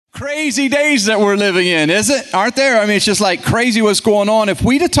Crazy days that we're living in, is it? Aren't there? I mean, it's just like crazy what's going on. If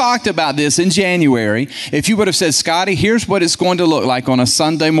we'd have talked about this in January, if you would have said, Scotty, here's what it's going to look like on a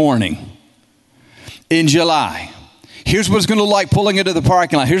Sunday morning in July. Here's what it's going to look like pulling into the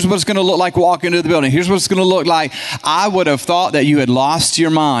parking lot. Here's what it's going to look like walking into the building. Here's what it's going to look like. I would have thought that you had lost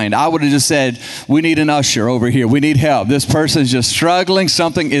your mind. I would have just said, we need an usher over here. We need help. This person's just struggling.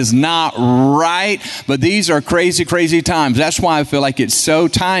 Something is not right. But these are crazy, crazy times. That's why I feel like it's so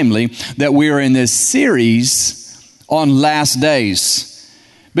timely that we are in this series on last days.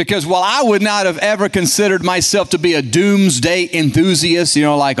 Because while I would not have ever considered myself to be a doomsday enthusiast,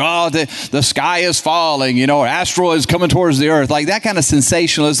 like, the sky is falling, or asteroids coming towards the earth, like that kind of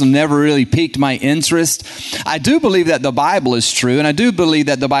sensationalism never really piqued my interest. I do believe that the Bible is true, and I do believe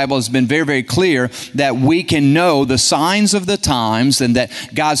that the Bible has been very, very clear that we can know the signs of the times and that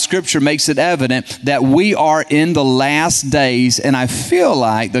God's Scripture makes it evident that we are in the last days, and I feel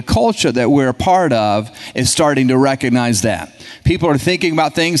like the culture that we're a part of is starting to recognize that. People are thinking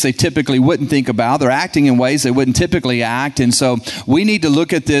about things they typically wouldn't think about. They're acting in ways they wouldn't typically act. And so we need to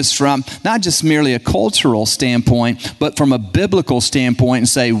look at this from not just merely a cultural standpoint, but from a biblical standpoint and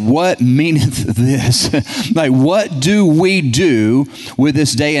say, what meaneth this? Like, what do we do with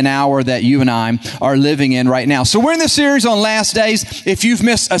this day and hour that you and I are living in right now? So we're in this series on last days. If you've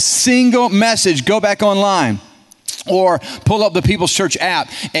missed a single message, go back online. Or pull up the People's Church app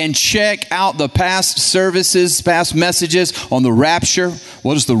and check out the past services, past messages on the rapture.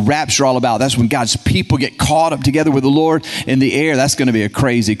 What is the rapture all about? That's when God's people get caught up together with the Lord in the air. That's going to be a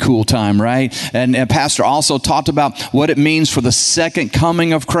crazy cool time, right? And Pastor also talked about what it means for the second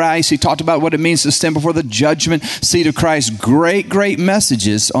coming of Christ. He talked about what it means to stand before the judgment seat of Christ. Great, great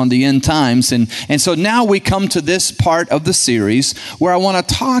messages on the end times. And so now we come to this part of the series where I want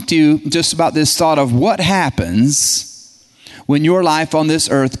to talk to you just about this thought of what happens when your life on this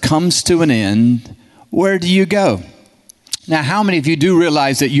earth comes to an end. Where do you go? Now, how many of you do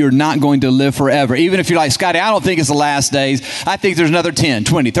realize that you're not going to live forever? Even if you're like, Scotty, I don't think it's the last days. I think there's another 10,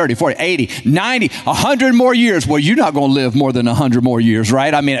 20, 30, 40, 80, 90, 100 more years. Well, you're not going to live more than 100 more years,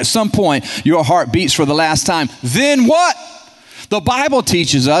 right? I mean, at some point, your heart beats for the last time. Then what? The Bible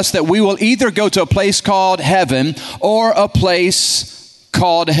teaches us that we will either go to a place called heaven or a place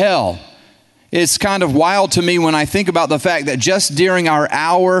called hell. It's kind of wild to me when I think about the fact that just during our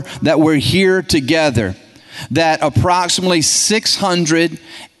hour that we're here together, that approximately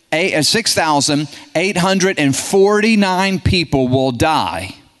 6,849 people will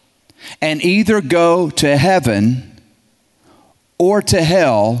die and either go to heaven or to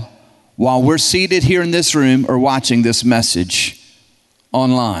hell while we're seated here in this room or watching this message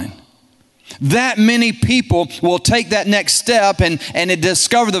online. That many people will take that next step and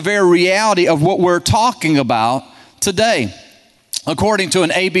discover the very reality of what we're talking about today. According to an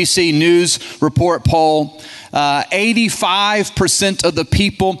ABC News report poll, 85% of the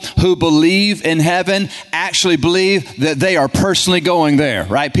people who believe in heaven actually believe that they are personally going there,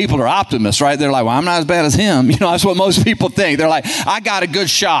 right? People are optimists, right? They're like, well, I'm not as bad as him. That's what most people think. They're like, I got a good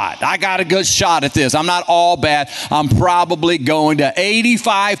shot. I got a good shot at this. I'm not all bad. I'm probably going to.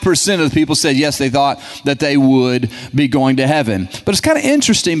 85% of the people said, yes, they thought that they would be going to heaven. But it's kind of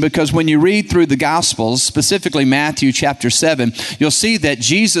interesting because when you read through the Gospels, specifically Matthew chapter 7, you'll see that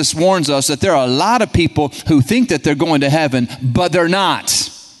Jesus warns us that there are a lot of people who think that they're going to heaven, but they're not.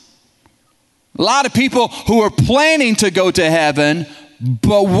 A lot of people who are planning to go to heaven,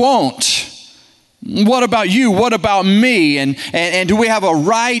 but won't. What about you? What about me? And do we have a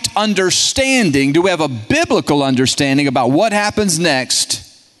right understanding? Do we have a biblical understanding about what happens next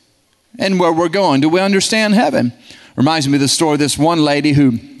and where we're going? Do we understand heaven? Reminds me of the story of this one lady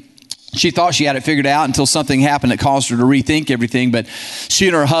who she thought she had it figured out until something happened that caused her to rethink everything. But she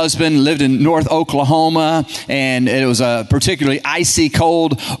and her husband lived in North Oklahoma, and it was a particularly icy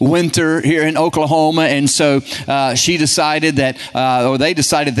cold winter here in Oklahoma. And so she decided that, or they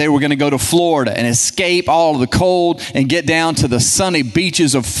decided they were going to go to Florida and escape all of the cold and get down to the sunny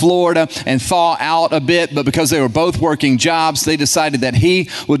beaches of Florida and thaw out a bit. But because they were both working jobs, they decided that he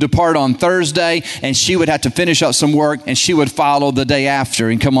would depart on Thursday and she would have to finish up some work and she would follow the day after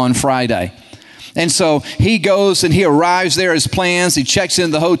and come on Friday. And so he goes and he arrives there as plans. He checks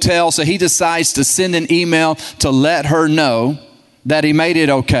in the hotel. So he decides to send an email to let her know that he made it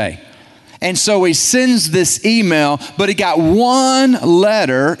okay. And so he sends this email, but he got one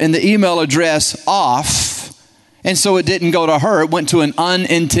letter in the email address off. And so it didn't go to her. It went to an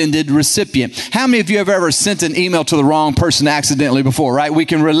unintended recipient. How many of you have ever sent an email to the wrong person accidentally before, right? We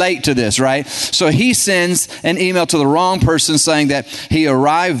can relate to this, right? So he sends an email to the wrong person saying that he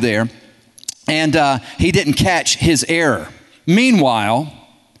arrived there and he didn't catch his error. Meanwhile,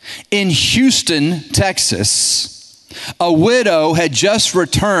 In Houston, Texas, a widow had just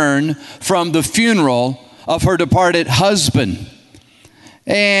returned from the funeral of her departed husband.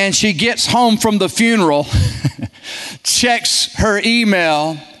 And she gets home from the funeral, checks her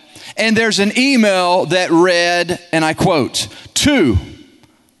email, and there's an email that read, and I quote, "To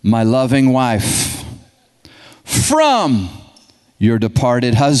my loving wife, from your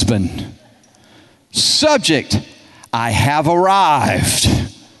departed husband. Subject, I have arrived.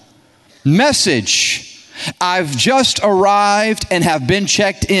 Message, I've just arrived and have been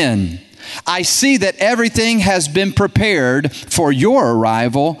checked in. I see that everything has been prepared for your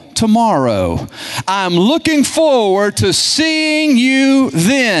arrival tomorrow. I'm looking forward to seeing you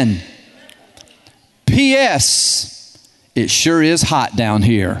then. P.S. It sure is hot down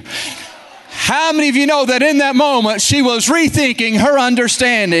here." How many of you know that in that moment she was rethinking her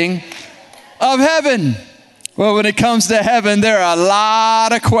understanding of heaven? Well, when it comes to heaven, there are a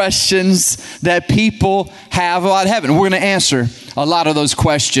lot of questions that people have about heaven. We're going to answer a lot of those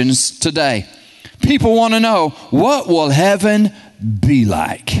questions today. People want to know, what will heaven be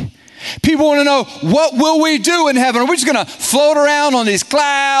like? People want to know, what will we do in heaven? Are we just going to float around on these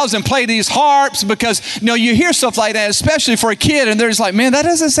clouds and play these harps? Because, you hear stuff like that, especially for a kid, and they're just like, man, that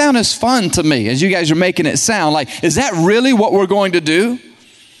doesn't sound as fun to me as you guys are making it sound. Like, is that really what we're going to do?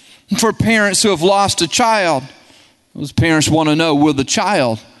 For parents who have lost a child, those parents want to know, will the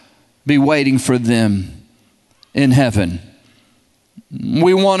child be waiting for them in heaven?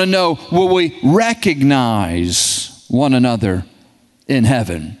 We want to know, will we recognize one another in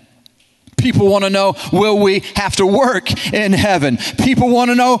heaven? People want to know, will we have to work in heaven? People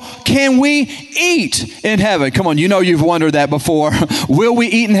want to know, can we eat in heaven? Come on, you've wondered that before. Will we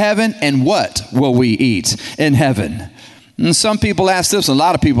eat in heaven? And what will we eat in heaven? And some people ask this, a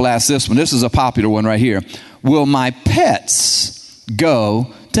lot of people ask this one. This is a popular one right here. Will my pets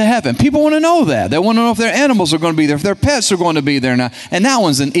go to heaven? People want to know that. They want to know if their animals are going to be there, if their pets are going to be there now. And that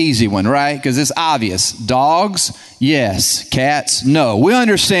one's an easy one, right? Because it's obvious. Dogs, yes. Cats, no. We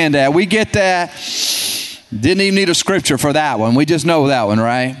understand that. We get that. Didn't even need a scripture for that one. We just know that one,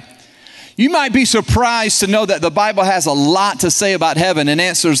 right? You might be surprised to know that the Bible has a lot to say about heaven and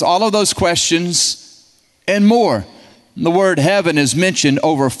answers all of those questions and more. The word heaven is mentioned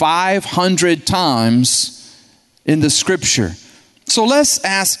over 500 times in the scripture. So let's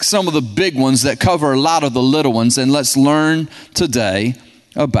ask some of the big ones that cover a lot of the little ones, and let's learn today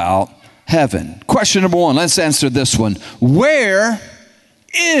about heaven. Question number one, let's answer this one. Where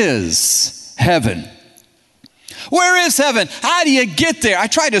is heaven? Where is heaven? How do you get there? I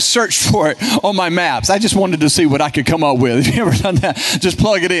tried to search for it on my maps. I just wanted to see what I could come up with. Have you ever done that? Just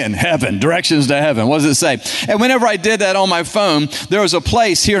plug it in. Heaven, directions to heaven. What does it say? And whenever I did that on my phone, there was a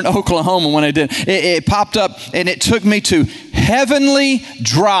place here in Oklahoma when I did. It popped up and it took me to Heavenly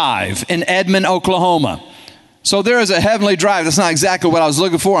Drive in Edmond, Oklahoma. So there is a Heavenly Drive. That's not exactly what I was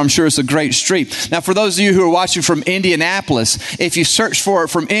looking for. I'm sure it's a great street. Now, for those of you who are watching from Indianapolis, if you search for it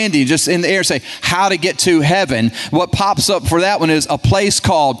from Indy, just in the air, say, how to get to heaven, what pops up for that one is a place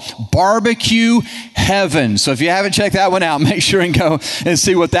called Barbecue Heaven. So if you haven't checked that one out, make sure and go and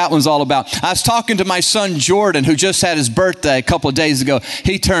see what that one's all about. I was talking to my son, Jordan, who just had his birthday a couple of days ago.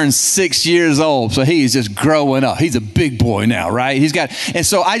 He turned 6 years old, so he's just growing up. He's a big boy now, right? And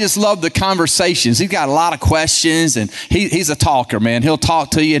so I just love the conversations. He's got a lot of questions. And he's a talker, man. He'll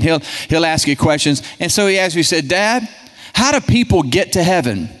talk to you and he'll ask you questions. And so he asked me, he said, Dad, how do people get to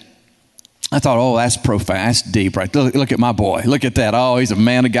heaven? I thought, oh, that's profound. That's deep, right? Look at my boy. Look at that. Oh, he's a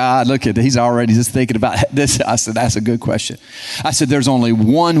man of God. Look at that. He's already just thinking about this. I said, that's a good question. I said, there's only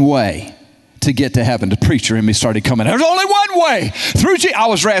one way to get to heaven. The preacher in me started coming. There's only one way through Jesus. I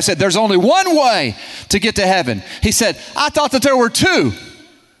was ready. I said, there's only one way to get to heaven. He said, I thought that there were two.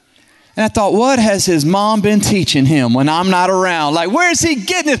 And I thought, what has his mom been teaching him when I'm not around? Like, where is he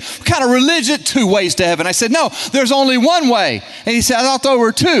getting it? What kind of religion? 2 ways to heaven. I said, no, there's only one way. And he said, I thought there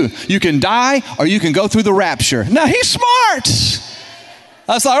were 2. You can die or you can go through the rapture. Now, he's smart.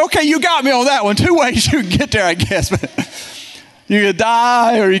 I was like, okay, you got me on that one. 2 ways you can get there, I guess. You could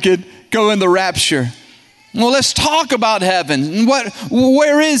die or you could go in the rapture. Well, let's talk about heaven.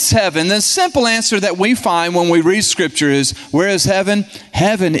 Where is heaven? The simple answer that we find when we read Scripture is, where is heaven?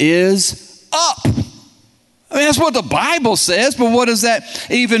 Heaven is up. I mean, that's what the Bible says, but what does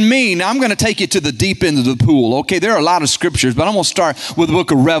that even mean? Now, I'm going to take you to the deep end of the pool. Okay, there are a lot of scriptures, but I'm going to start with the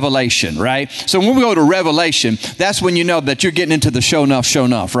book of Revelation, right? So when we go to Revelation, that's when you know that you're getting into the show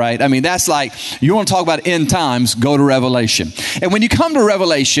enough, right? I mean, that's like, you want to talk about end times, go to Revelation. And when you come to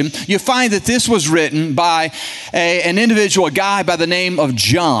Revelation, you find that this was written by an individual, a guy by the name of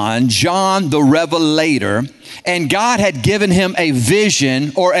John the Revelator. And God had given him a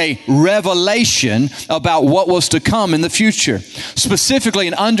vision or a revelation about what was to come in the future, specifically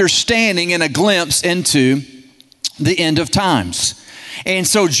an understanding and a glimpse into the end of times. And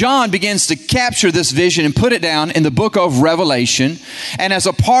so John begins to capture this vision and put it down in the book of Revelation. And as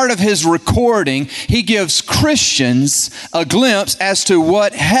a part of his recording, he gives Christians a glimpse as to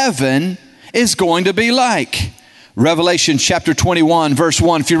what heaven is going to be like. Revelation chapter 21, verse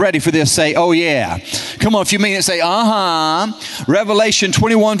 1. If you're ready for this, say, oh yeah. Come on, if you mean it, say, uh-huh. Revelation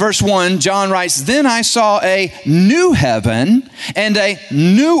 21, verse 1, John writes, then I saw a new heaven and a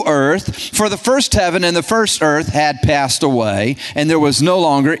new earth, for the first heaven and the first earth had passed away, and there was no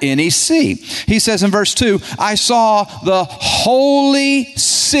longer any sea. He says in verse 2, I saw the holy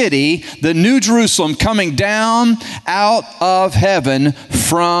city, the New Jerusalem, coming down out of heaven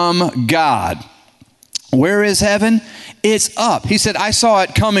from God. Where is heaven? It's up. He said, I saw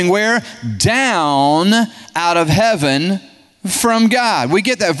it coming where? Down out of heaven from God. We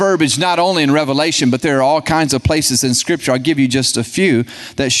get that verbiage not only in Revelation, but there are all kinds of places in Scripture. I'll give you just a few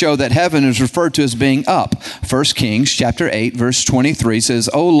that show that heaven is referred to as being up. 1 Kings chapter 8, verse 23 says,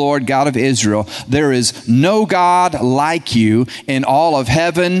 O Lord God of Israel, there is no God like you in all of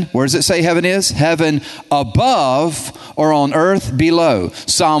heaven. Where does it say heaven is? Heaven above or on earth below.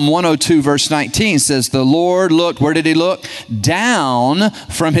 Psalm 102, verse 19 says, the Lord looked, where did he look? Down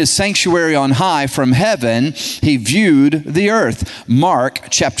from his sanctuary on high from heaven, he viewed the earth. Mark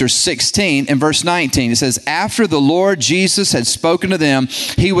chapter 16 and verse 19, it says, after the Lord Jesus had spoken to them,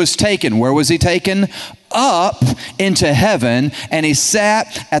 he was taken. Where was he taken? Up into heaven, and he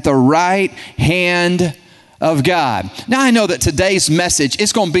sat at the right hand of God. Now I know that today's message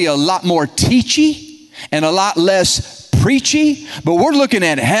is going to be a lot more teachy and a lot less preachy, but we're looking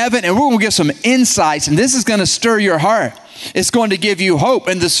at heaven and we're going to get some insights, and this is going to stir your heart. It's going to give you hope.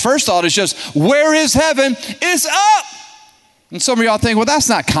 And this first thought is just, where is heaven? It's up. And some of y'all think, well, that's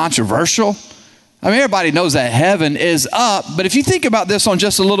not controversial. I mean, everybody knows that heaven is up. But if you think about this on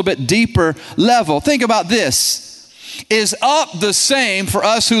just a little bit deeper level, think about this. Is up the same for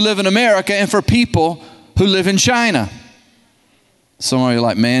us who live in America and for people who live in China? Some of you are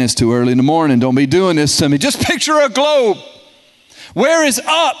like, man, it's too early in the morning. Don't be doing this to me. Just picture a globe. Where is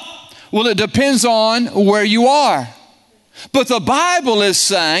up? Well, it depends on where you are. But the Bible is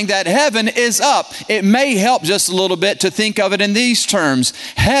saying that heaven is up. It may help just a little bit to think of it in these terms.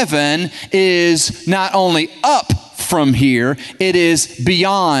 Heaven is not only up from here, it is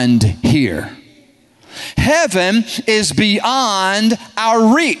beyond here. Heaven is beyond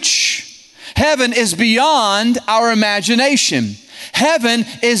our reach. Heaven is beyond our imagination. Heaven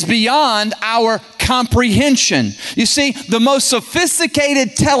is beyond our comprehension. You see, the most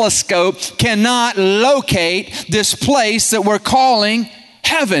sophisticated telescope cannot locate this place that we're calling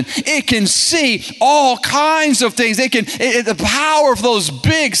heaven. It can see all kinds of things. The power of those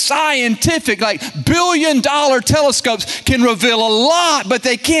big scientific, like billion-dollar telescopes can reveal a lot, but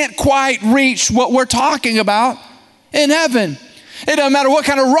they can't quite reach what we're talking about in heaven. It doesn't matter what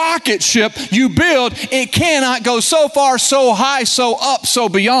kind of rocket ship you build, it cannot go so far, so high, so up, so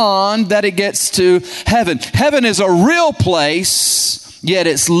beyond that it gets to heaven. Heaven is a real place, yet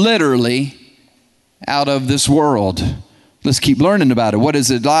it's literally out of this world. Let's keep learning about it. What is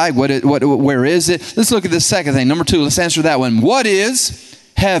it like? Where is it? Let's look at the second thing. Number 2, let's answer that one. What is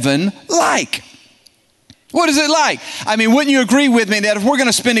heaven like? What is it like? I mean, wouldn't you agree with me that if we're going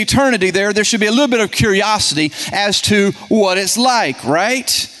to spend eternity there should be a little bit of curiosity as to what it's like,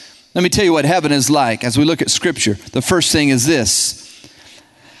 right? Let me tell you what heaven is like as we look at Scripture. The first thing is this.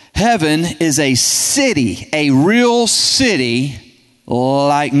 Heaven is a city, a real city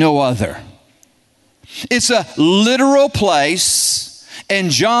like no other. It's a literal place, and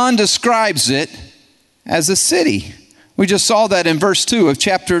John describes it as a city. We just saw that in verse 2 of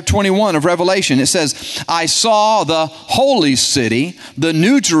chapter 21 of Revelation. It says, I saw the holy city, the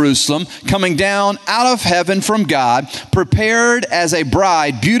New Jerusalem, coming down out of heaven from God, prepared as a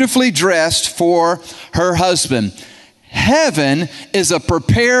bride, beautifully dressed for her husband. Heaven is a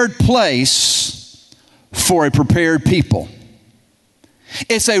prepared place for a prepared people.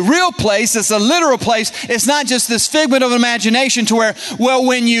 It's a real place. It's a literal place. It's not just this figment of imagination to where, well,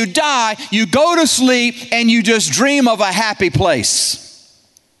 when you die, you go to sleep and you just dream of a happy place.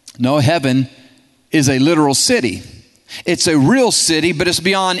 No, heaven is a literal city. It's a real city, but it's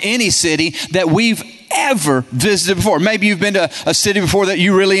beyond any city that we've ever visited before. Maybe you've been to a city before that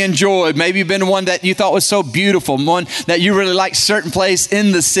you really enjoyed. Maybe you've been to one that you thought was so beautiful, one that you really liked, certain place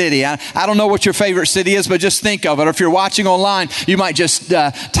in the city. I don't know what your favorite city is, but just think of it. Or if you're watching online, you might just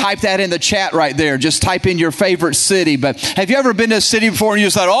type that in the chat right there. Just type in your favorite city. But have you ever been to a city before and you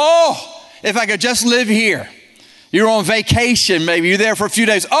just thought, oh, if I could just live here? You're on vacation, maybe. You're there for a few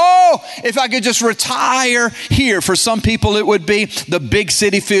days. Oh, if I could just retire here. For some people, it would be the big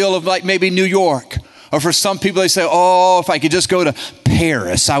city feel of like maybe New York. Or for some people, they say, oh, if I could just go to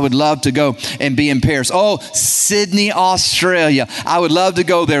Paris. I would love to go and be in Paris. Oh, Sydney, Australia. I would love to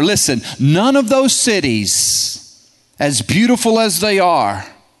go there. Listen, none of those cities, as beautiful as they are,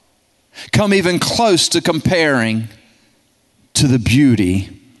 come even close to comparing to the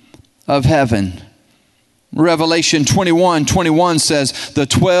beauty of heaven. Revelation 21:21 says the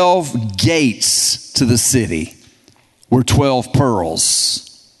 12 gates to the city were 12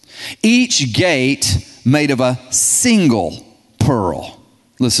 pearls. Each gate made of a single pearl.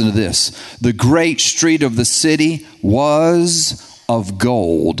 Listen to this. The great street of the city was of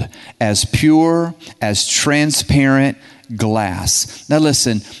gold, as pure as transparent glass. Now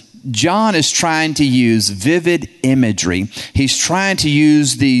listen, John is trying to use vivid imagery. He's trying to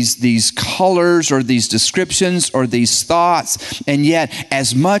use these colors or these descriptions or these thoughts. And yet,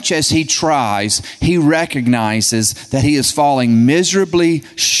 as much as he tries, he recognizes that he is falling miserably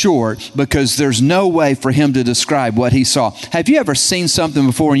short because there's no way for him to describe what he saw. Have you ever seen something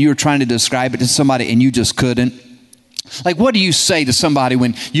before and you were trying to describe it to somebody and you just couldn't? Like, what do you say to somebody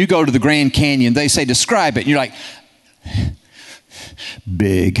when you go to the Grand Canyon? They say, describe it. And you're like,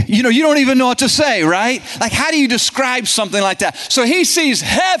 big. You don't even know what to say, right? Like, how do you describe something like that? So he sees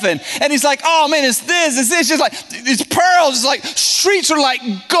heaven and he's like, oh man, it's this, just like, it's pearls, it's like, streets are like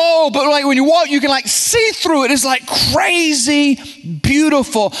gold, but like when you walk, you can like see through it. It's like crazy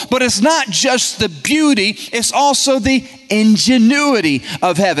beautiful, but it's not just the beauty, it's also the ingenuity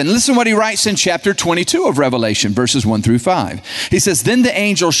of heaven. Listen what he writes in chapter 22 of Revelation, verses 1-5. He says, then the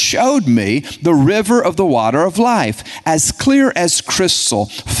angel showed me the river of the water of life, as clear as crystal,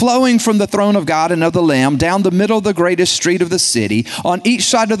 flowing from the throne of God and of the Lamb down the middle of the greatest street of the city. On each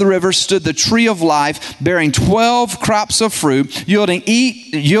side of the river stood the tree of life, bearing 12 crops of fruit, yielding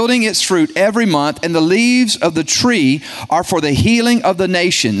its fruit every month, and the leaves of the tree are for the healing of the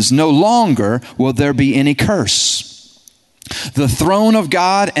nations. No longer will there be any curse. The throne of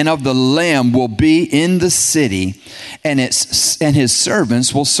God and of the Lamb will be in the city, and his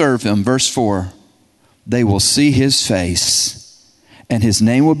servants will serve him. Verse 4, they will see his face, and his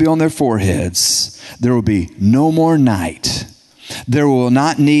name will be on their foreheads. There will be no more night. They will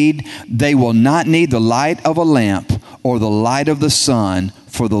not need the light of a lamp or the light of the sun,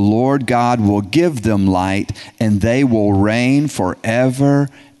 for the Lord God will give them light, and they will reign forever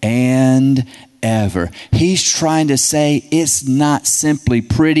and ever. He's trying to say it's not simply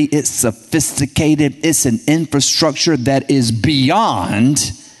pretty, it's sophisticated, it's an infrastructure that is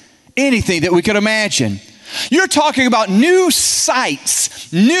beyond anything that we could imagine. You're talking about new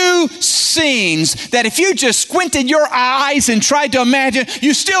sights, new scenes that if you just squinted your eyes and tried to imagine,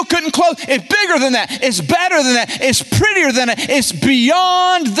 you still couldn't close. It's bigger than that. It's better than that. It's prettier than that. It's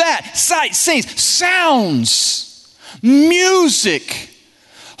beyond that. Sights, scenes, sounds, music,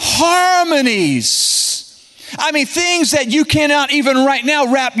 harmonies. I mean, things that you cannot even right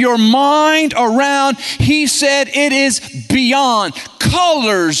now wrap your mind around. He said it is beyond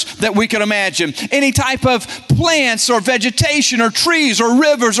colors that we can imagine. Any type of plants or vegetation or trees or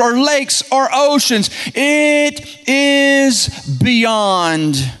rivers or lakes or oceans. It is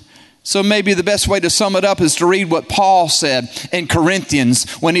beyond. So maybe the best way to sum it up is to read what Paul said in Corinthians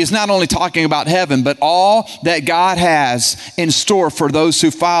when he's not only talking about heaven, but all that God has in store for those who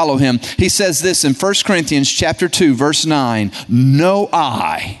follow him. He says this in 1 Corinthians chapter 2, verse 9, no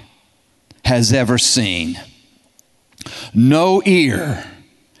eye has ever seen, no ear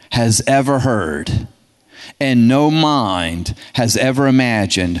has ever heard, and no mind has ever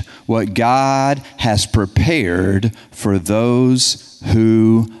imagined what God has prepared for those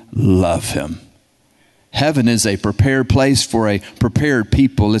who love him. Heaven is a prepared place for a prepared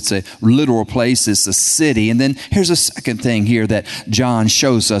people. It's a literal place. It's a city. And then here's a second thing here that John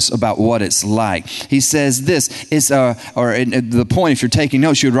shows us about what it's like. He says this is, the point, if you're taking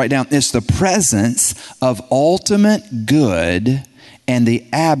notes, you would write down, it's the presence of ultimate good and the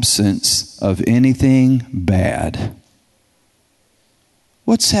absence of anything bad.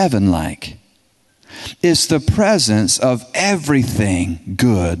 What's heaven like? It's the presence of everything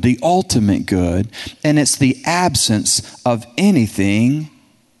good, the ultimate good, and it's the absence of anything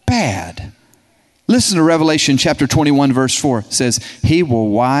bad. Listen to Revelation chapter 21, verse 4. It says, he will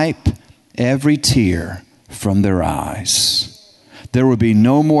wipe every tear from their eyes. There will be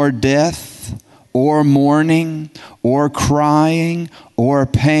no more death or mourning or crying or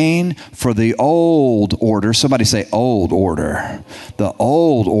pain, for the old order, somebody say old order, the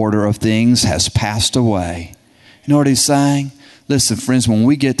old order of things has passed away. You know what he's saying? Listen, friends, when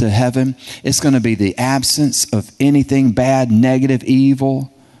we get to heaven, it's going to be the absence of anything bad, negative, evil.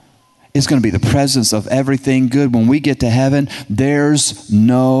 It's going to be the presence of everything good. When we get to heaven, there's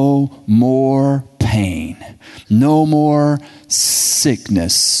no more pain, no more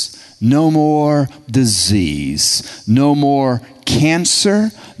sickness, no more disease, no more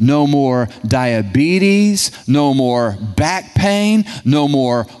cancer, no more diabetes, no more back pain, no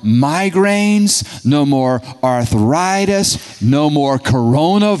more migraines, no more arthritis, no more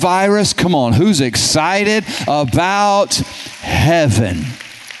coronavirus. Come on, who's excited about heaven?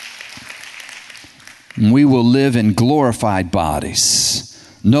 We will live in glorified bodies,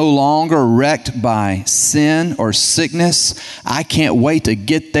 no longer wrecked by sin or sickness. I can't wait to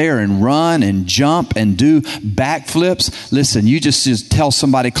get there and run and jump and do backflips. Listen, you just tell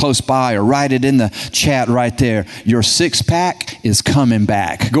somebody close by or write it in the chat right there. Your six-pack is coming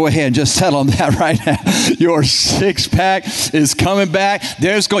back. Go ahead and just tell them that right now. Your six-pack is coming back.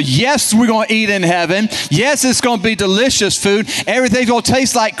 Yes, we're going to eat in heaven. Yes, it's going to be delicious food. Everything's going to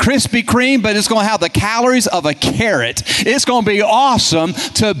taste like Krispy Kreme, but it's going to have the calories of a carrot. It's going to be awesome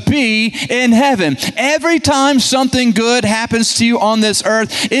to be in heaven. Every time something good happens to you on this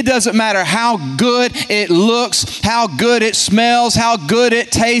earth, it doesn't matter how good it looks, how good it smells, how good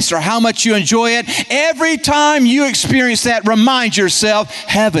it tastes, or how much you enjoy it. Every time you experience that, remind yourself,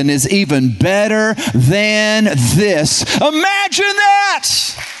 heaven is even better than this. Imagine that!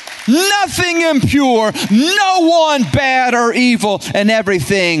 Nothing impure, no one bad or evil, and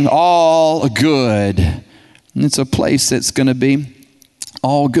everything all good. And it's a place that's going to be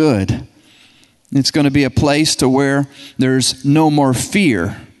all good. It's going to be a place to where there's no more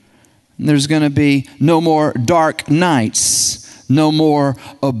fear. There's going to be no more dark nights, no more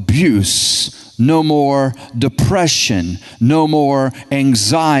abuse, no more depression, no more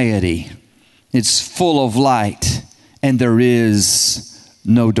anxiety. It's full of light, and there is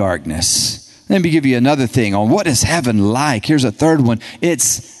no darkness. Let me give you another thing on what is heaven like. Here's a third one.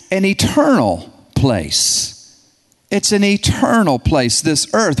 It's an eternal place. It's an eternal place. This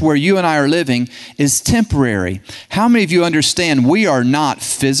earth where you and I are living is temporary. How many of you understand we are not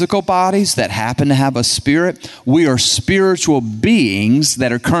physical bodies that happen to have a spirit? We are spiritual beings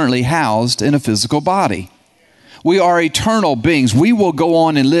that are currently housed in a physical body. We are eternal beings. We will go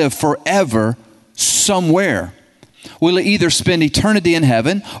on and live forever somewhere. We'll either spend eternity in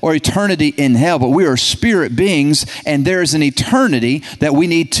heaven or eternity in hell, but we are spirit beings, and there is an eternity that we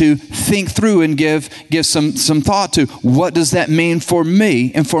need to think through and give some thought to. What does that mean for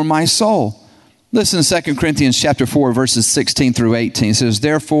me and for my soul? Listen to 2 Corinthians chapter 4, verses 16 through 18. It says,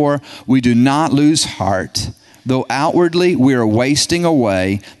 "Therefore we do not lose heart. Though outwardly we are wasting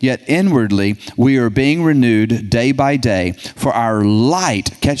away, yet inwardly we are being renewed day by day. For our light,"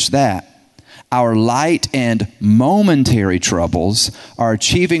 catch that, "our light and momentary troubles are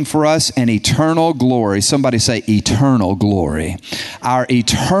achieving for us an eternal glory." Somebody say eternal glory. "Our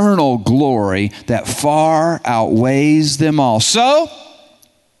eternal glory that far outweighs them all." So,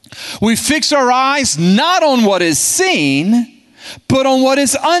 we fix our eyes not on what is seen, but on what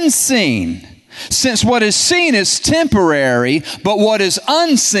is unseen. Since what is seen is temporary, but what is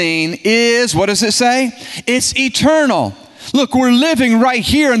unseen is, what does it say? It's eternal. Look, we're living right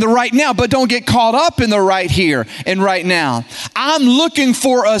here in the right now, but don't get caught up in the right here and right now. I'm looking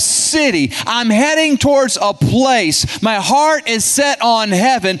for a city. I'm heading towards a place. My heart is set on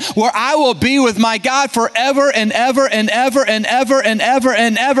heaven where I will be with my God forever and ever and ever and ever and ever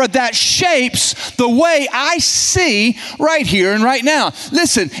and ever. That shapes the way I see right here and right now.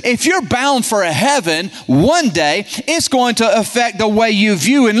 Listen, if you're bound for a heaven one day, it's going to affect the way you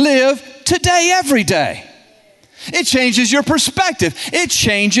view and live today, every day. It changes your perspective. It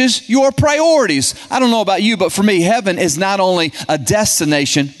changes your priorities. I don't know about you, but for me, heaven is not only a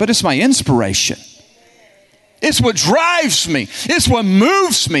destination, but it's my inspiration. It's what drives me. It's what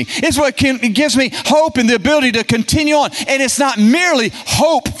moves me. It's what gives me hope and the ability to continue on. And it's not merely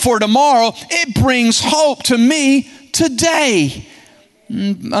hope for tomorrow. It brings hope to me today.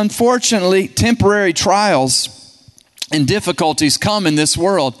 Unfortunately, temporary trials and difficulties come in this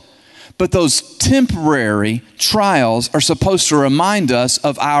world. But those temporary trials are supposed to remind us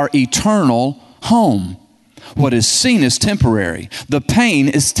of our eternal home. What is seen is temporary. The pain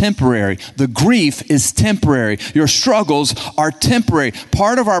is temporary. The grief is temporary. Your struggles are temporary.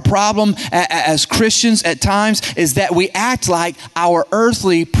 Part of our problem as Christians at times is that we act like our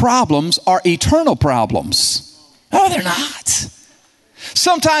earthly problems are eternal problems. No, they're not.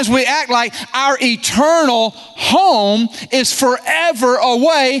 Sometimes we act like our eternal home is forever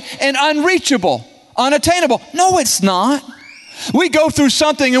away and unreachable, unattainable. No, it's not. We go through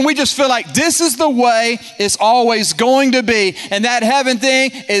something and we just feel like this is the way it's always going to be. And that heaven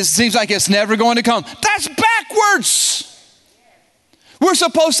thing, it seems like it's never going to come. That's backwards. We're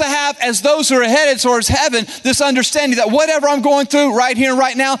supposed to have, as those who are headed towards heaven, this understanding that whatever I'm going through right here and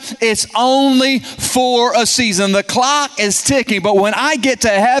right now, it's only for a season. The clock is ticking, but when I get to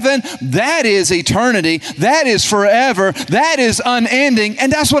heaven, that is eternity. That is forever. That is unending.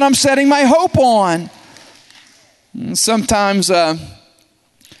 And that's what I'm setting my hope on. Sometimes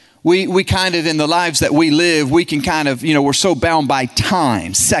we kind of, in the lives that we live, we can kind of, we're so bound by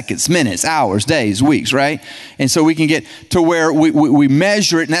time, seconds, minutes, hours, days, weeks, right? And so we can get to where we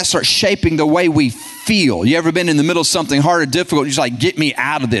measure it, and that starts shaping the way we feel. You ever been in the middle of something hard or difficult? You're just like, get me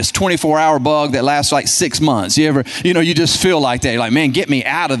out of this 24-hour bug that lasts like 6 months. You ever, you just feel like that. You're like, man, get me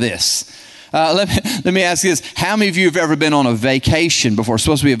out of this. Let me ask you this. How many of you have ever been on a vacation before? It's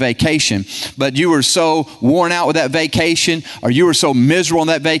supposed to be a vacation, but you were so worn out with that vacation, or you were so miserable on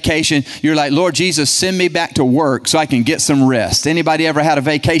that vacation, you're like, Lord Jesus, send me back to work so I can get some rest. Anybody ever had a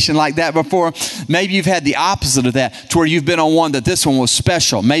vacation like that before? Maybe you've had the opposite of that, to where you've been on one that this one was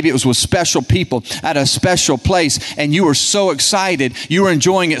special. Maybe it was with special people at a special place, and you were so excited. You were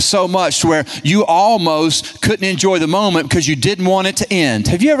enjoying it so much to where you almost couldn't enjoy the moment because you didn't want it to end.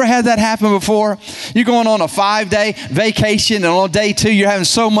 Have you ever had that happen before? You're going on a 5-day vacation, and on day 2 you're having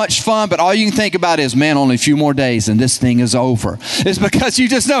so much fun, but all you can think about is, man, only a few more days and this thing is over. It's because you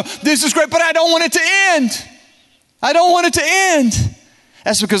just know this is great, but I don't want it to end. I don't want it to end.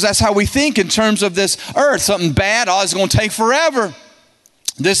 That's because that's how we think in terms of this earth. Something bad, it's going to take forever.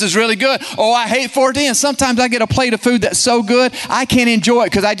 This is really good. I hate for it to end. Sometimes I get a plate of food that's so good, I can't enjoy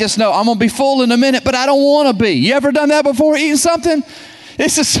it because I just know I'm going to be full in a minute, but I don't want to be. You ever done that before, eating something?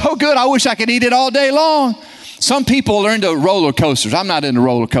 This is so good. I wish I could eat it all day long. Some people are into roller coasters. I'm not into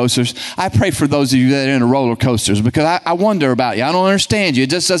roller coasters. I pray for those of you that are into roller coasters, because I wonder about you. I don't understand you. It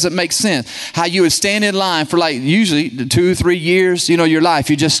just doesn't make sense. How you would stand in line for like usually 2-3 years, your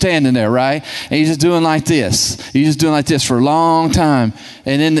life. You're just standing there, right? And you're just doing like this. You're just doing like this for a long time.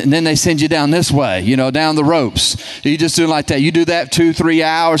 And then they send you down this way, down the ropes. You just doing like that. You do that 2-3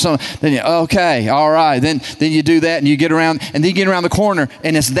 hours. Then okay, all right. Then you do that and you get around, and then you get around the corner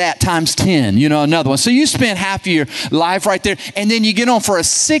and it's that times 10, another one. So you spend half of your life right there, and then you get on for a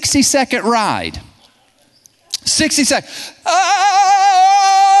 60-second ride. 60 seconds.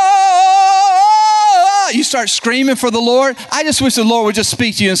 You start screaming for the Lord. I just wish the Lord would just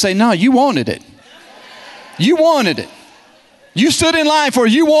speak to you and say, no, you wanted it. You wanted it. You stood in line for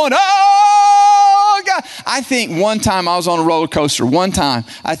it. You want, God. I think one time I was on a roller coaster.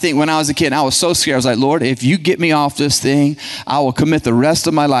 I think when I was a kid, I was so scared. I was like, Lord, if you get me off this thing, I will commit the rest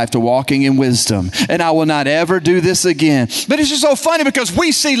of my life to walking in wisdom, and I will not ever do this again. But it's just so funny because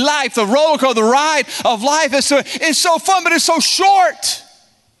we see life, the roller coaster, the ride of life, it's so fun, but it's so short.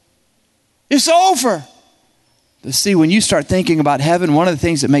 It's over. But see, when you start thinking about heaven, one of the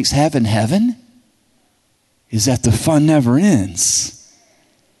things that makes heaven heaven is that the fun never ends.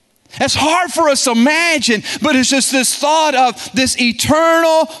 It's hard for us to imagine, but it's just this thought of this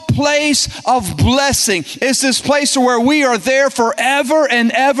eternal place of blessing. It's this place where we are there forever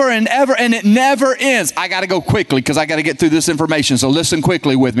and ever and ever, and it never ends. I got to go quickly because I got to get through this information, so listen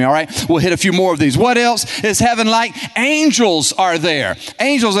quickly with me, all right? We'll hit a few more of these. What else is heaven like? Angels are there.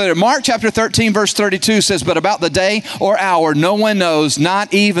 Angels are there. Mark chapter 13, verse 32 says, but about the day or hour, no one knows,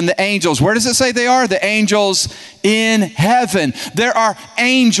 not even the angels. Where does it say they are? The angels in heaven. There are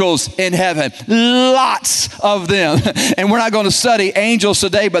angels in heaven. Lots of them. And we're not going to study angels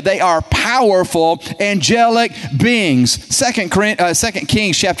today, but they are powerful angelic beings. Second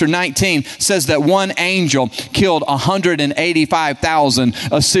Kings chapter 19 says that one angel killed 185,000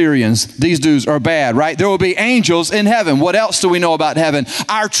 Assyrians. These dudes are bad, right? There will be angels in heaven. What else do we know about heaven?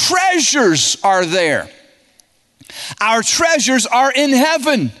 Our treasures are there. Our treasures are in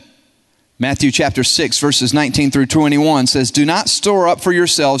heaven. Matthew chapter 6, verses 19 through 21 says, do not store up for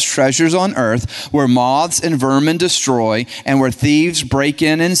yourselves treasures on earth where moths and vermin destroy and where thieves break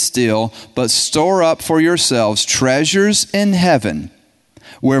in and steal, but store up for yourselves treasures in heaven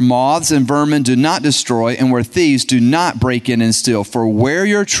where moths and vermin do not destroy and where thieves do not break in and steal. For where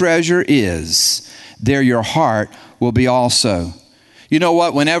your treasure is, there your heart will be also. You know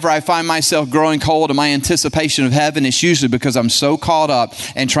what? Whenever I find myself growing cold in my anticipation of heaven, it's usually because I'm so caught up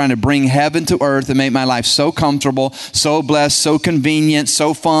and trying to bring heaven to earth and make my life so comfortable, so blessed, so convenient,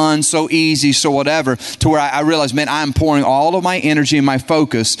 so fun, so easy, so whatever, to where I realize, man, I'm pouring all of my energy and my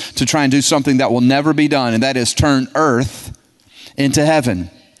focus to try and do something that will never be done, and that is turn earth into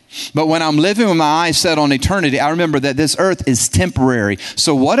heaven. But when I'm living with my eyes set on eternity, I remember that this earth is temporary.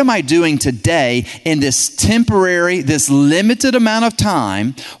 So what am I doing today in this temporary, this limited amount of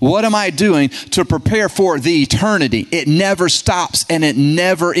time? What am I doing to prepare for the eternity? It never stops and it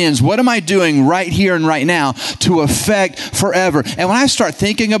never ends. What am I doing right here and right now to affect forever? And when I start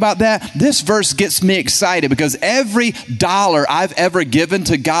thinking about that, this verse gets me excited, because every dollar I've ever given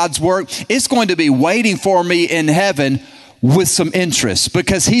to God's work, it's going to be waiting for me in heaven with some interest,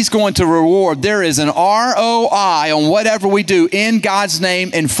 because he's going to reward. There is an ROI on whatever we do in God's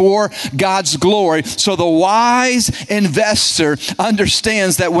name and for God's glory. So the wise investor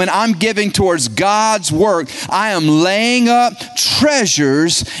understands that when I'm giving towards God's work, I am laying up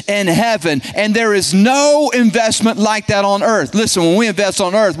treasures in heaven. And there is no investment like that on earth. Listen, when we invest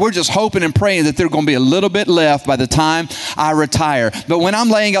on earth, we're just hoping and praying that there's going to be a little bit left by the time I retire. But when I'm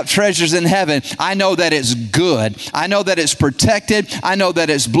laying up treasures in heaven, I know that it's good. I know that it's protected. I know that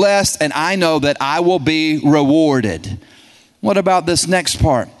it's blessed, and I know that I will be rewarded. What about this next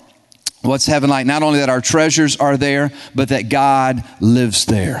part? What's heaven like? Not only that our treasures are there, but that God lives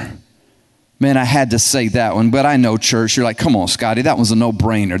there. Man, I had to say that one, but I know, church, you're like, come on, Scotty, that was a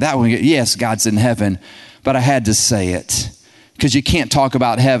no-brainer. That one, yes, God's in heaven, but I had to say it, because you can't talk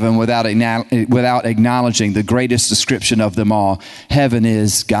about heaven without acknowledging the greatest description of them all. Heaven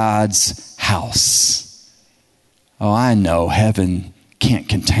is God's house. Oh, I know heaven can't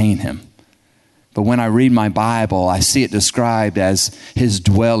contain him. But when I read my Bible, I see it described as his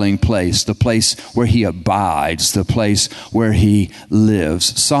dwelling place, the place where he abides, the place where he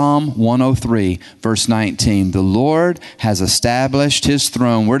lives. Psalm 103, verse 19, the Lord has established his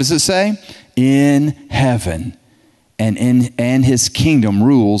throne. Where does it say? In heaven, and his kingdom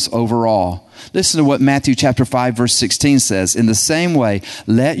rules over all. Listen to what Matthew chapter 5, verse 16 says. In the same way,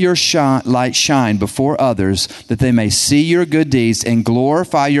 let your light shine before others, that they may see your good deeds and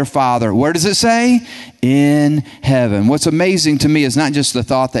glorify your Father. Where does it say? In heaven. What's amazing to me is not just the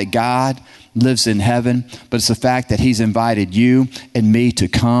thought that God lives in heaven, but it's the fact that he's invited you and me to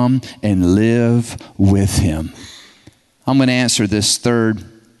come and live with him. I'm going to answer this third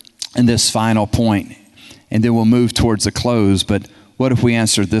and this final point, and then we'll move towards a close. But what if we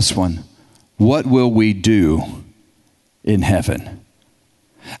answer this one? What will we do in heaven?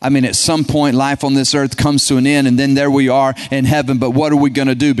 I mean, at some point, life on this earth comes to an end, and then there we are in heaven. But what are we going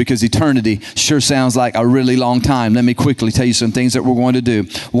to do? Because eternity sure sounds like a really long time. Let me quickly tell you some things that we're going to do.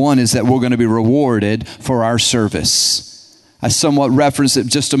 One is that we're going to be rewarded for our service. I somewhat referenced it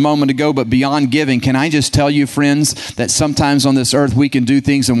just a moment ago, but beyond giving, can I just tell you, friends, that sometimes on this earth we can do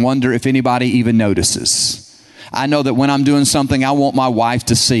things and wonder if anybody even notices. I know that when I'm doing something, I want my wife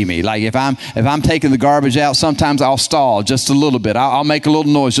to see me. Like if I'm taking the garbage out, sometimes I'll stall just a little bit. I'll make a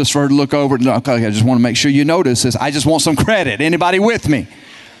little noise just for her to look over. Okay, I just want to make sure you notice this. I just want some credit. Anybody with me?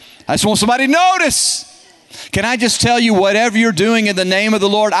 I just want somebody to notice. Can I just tell you, whatever you're doing in the name of the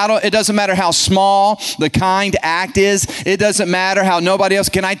Lord, it doesn't matter how small the kind act is. It doesn't matter how nobody else.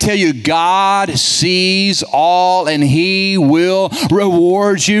 Can I tell you, God sees all and he will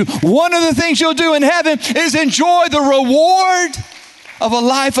reward you. One of the things you'll do in heaven is enjoy the reward of a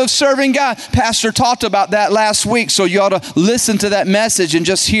life of serving God. Pastor talked about that last week, so you ought to listen to that message and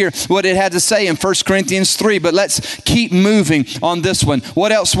just hear what it had to say in 1 Corinthians 3. But let's keep moving on this one.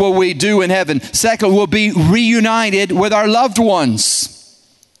 What else will we do in heaven? Second, we'll be reunited with our loved ones.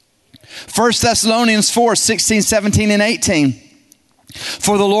 1 Thessalonians 4, 16, 17, and 18.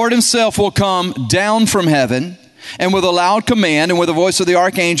 For the Lord himself will come down from heaven, and with a loud command, and with the voice of the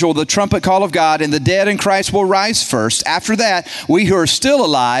archangel, the trumpet call of God, and the dead in Christ will rise first. After that, we who are still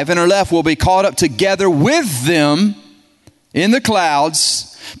alive and are left will be caught up together with them in the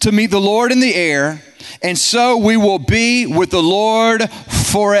clouds to meet the Lord in the air. And so we will be with the Lord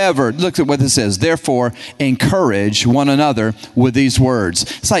forever. Look at what this says. Therefore, encourage one another with these words.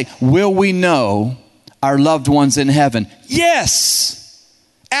 It's like, will we know our loved ones in heaven? Yes,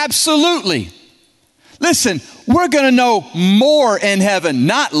 absolutely. Listen, we're going to know more in heaven,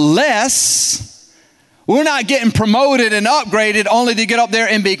 not less. We're not getting promoted and upgraded only to get up there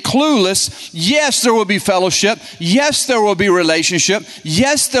and be clueless. Yes, there will be fellowship. Yes, there will be relationship.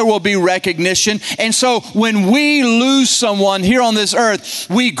 Yes, there will be recognition. And so when we lose someone here on this earth,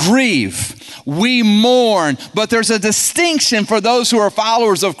 we grieve. We mourn, but there's a distinction for those who are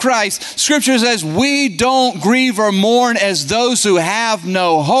followers of Christ. Scripture says we don't grieve or mourn as those who have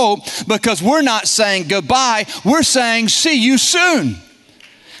no hope, because we're not saying goodbye. We're saying see you soon.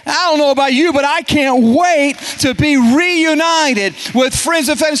 I don't know about you, but I can't wait to be reunited with friends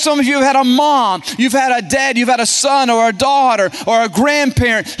and family. Some of you have had a mom, you've had a dad, you've had a son or a daughter or a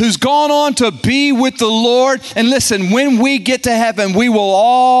grandparent who's gone on to be with the Lord. And listen, when we get to heaven, we will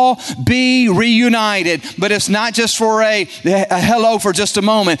all be reunited. But it's not just for a hello for just a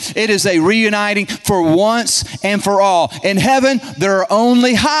moment. It is a reuniting for once and for all. In heaven, there are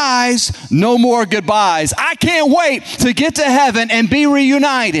only highs, no more goodbyes. I can't wait to get to heaven and be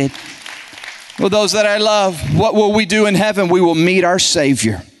reunited. Well, those that I love, what will we do in heaven? We will meet our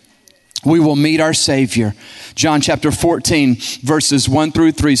Savior. We will meet our Savior. John chapter 14, verses 1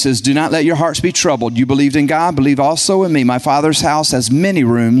 through 3 says, "Do not let your hearts be troubled. You believed in God, believe also in me. My Father's house has many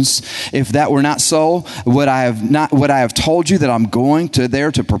rooms. If that were not so, would I have told you that I'm going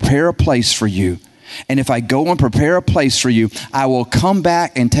there to prepare a place for you? And if I go and prepare a place for you, I will come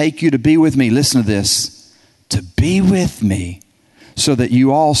back and take you to be with me." Listen to this. To be with me, so that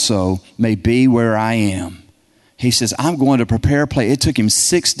you also may be where I am. He says, I'm going to prepare a place. It took him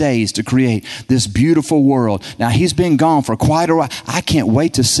 6 days to create this beautiful world. Now, he's been gone for quite a while. I can't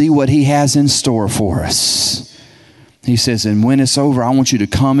wait to see what he has in store for us. He says, and when it's over, I want you to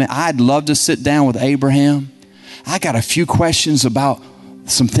come in. I'd love to sit down with Abraham. I got a few questions about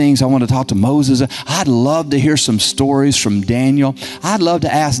some things I want to talk to Moses. I'd love to hear some stories from Daniel. I'd love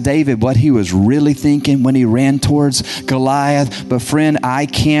to ask David what he was really thinking when he ran towards Goliath. But friend, I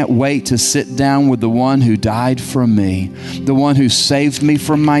can't wait to sit down with the one who died for me, the one who saved me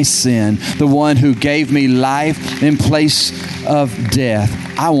from my sin, the one who gave me life in place of death.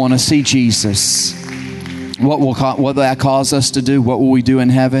 I want to see Jesus. What will that cause us to do? What will we do in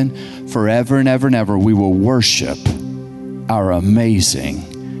heaven? Forever and ever and ever, we will worship our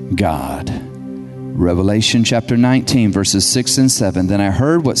amazing God. Revelation chapter 19, verses 6 and 7. Then I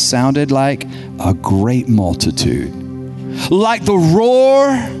heard what sounded like a great multitude, like the roar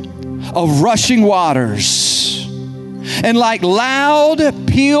of rushing waters, and like loud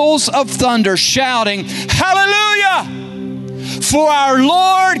peals of thunder, shouting, Hallelujah! For our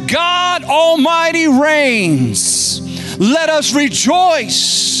Lord God Almighty reigns. Let us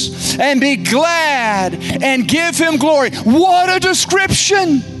rejoice and be glad and give him glory. What a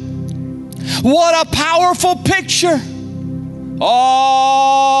description. What a powerful picture.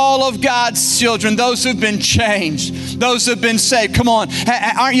 All of God's children, those who've been changed, those who've been saved. Come on,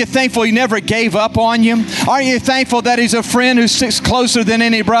 aren't you thankful he never gave up on you? Aren't you thankful that he's a friend who sticks closer than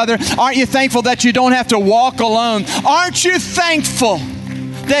any brother? Aren't you thankful that you don't have to walk alone? Aren't you thankful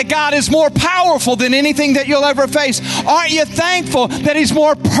that God is more powerful than anything that you'll ever face? Aren't you thankful that he's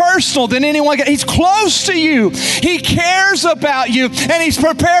more personal than anyone? He's close to you. He cares about you, and he's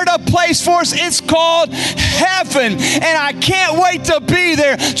prepared a place for us. It's called heaven, and I can't wait to be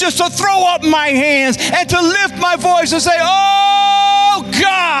there, just to throw up my hands and to lift my voice and say, oh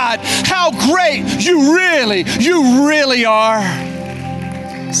God, how great you really are.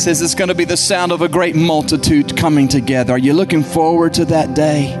 It says it's going to be the sound of a great multitude coming together. Are you looking forward to that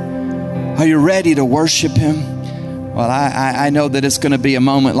day? Are you ready to worship him? Well, I know that it's going to be a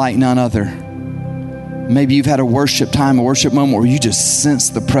moment like none other. Maybe you've had a worship time, a worship moment where you just sense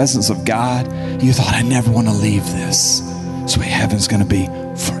the presence of God. You thought, I never want to leave this. That's the way heaven's going to be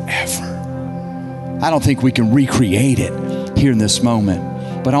forever. I don't think we can recreate it here in this moment,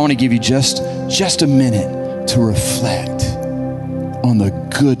 but I want to give you just a minute to reflect on the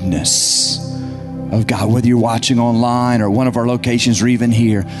goodness of God. Whether you're watching online or one of our locations or even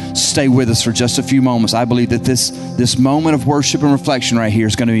here, stay with us for just a few moments. I believe that this moment of worship and reflection right here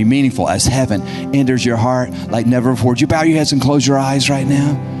is going to be meaningful as heaven enters your heart like never before. Would you bow your heads and close your eyes right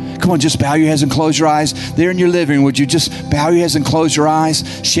now? Come on, just bow your heads and close your eyes. There in your living room, would you just bow your heads and close your eyes?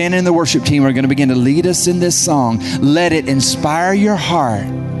 Shannon and the worship team are going to begin to lead us in this song. Let it inspire your heart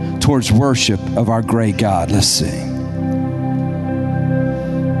towards worship of our great God. Let's sing.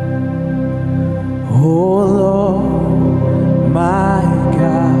 Oh Lord, my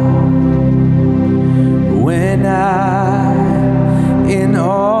God, when I in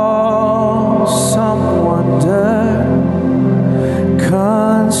awesome wonder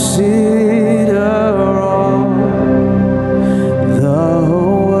consider all the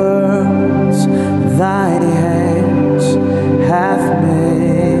worlds thine hands hath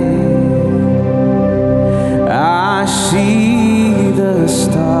made, I see the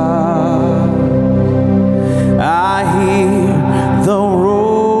stars, I hear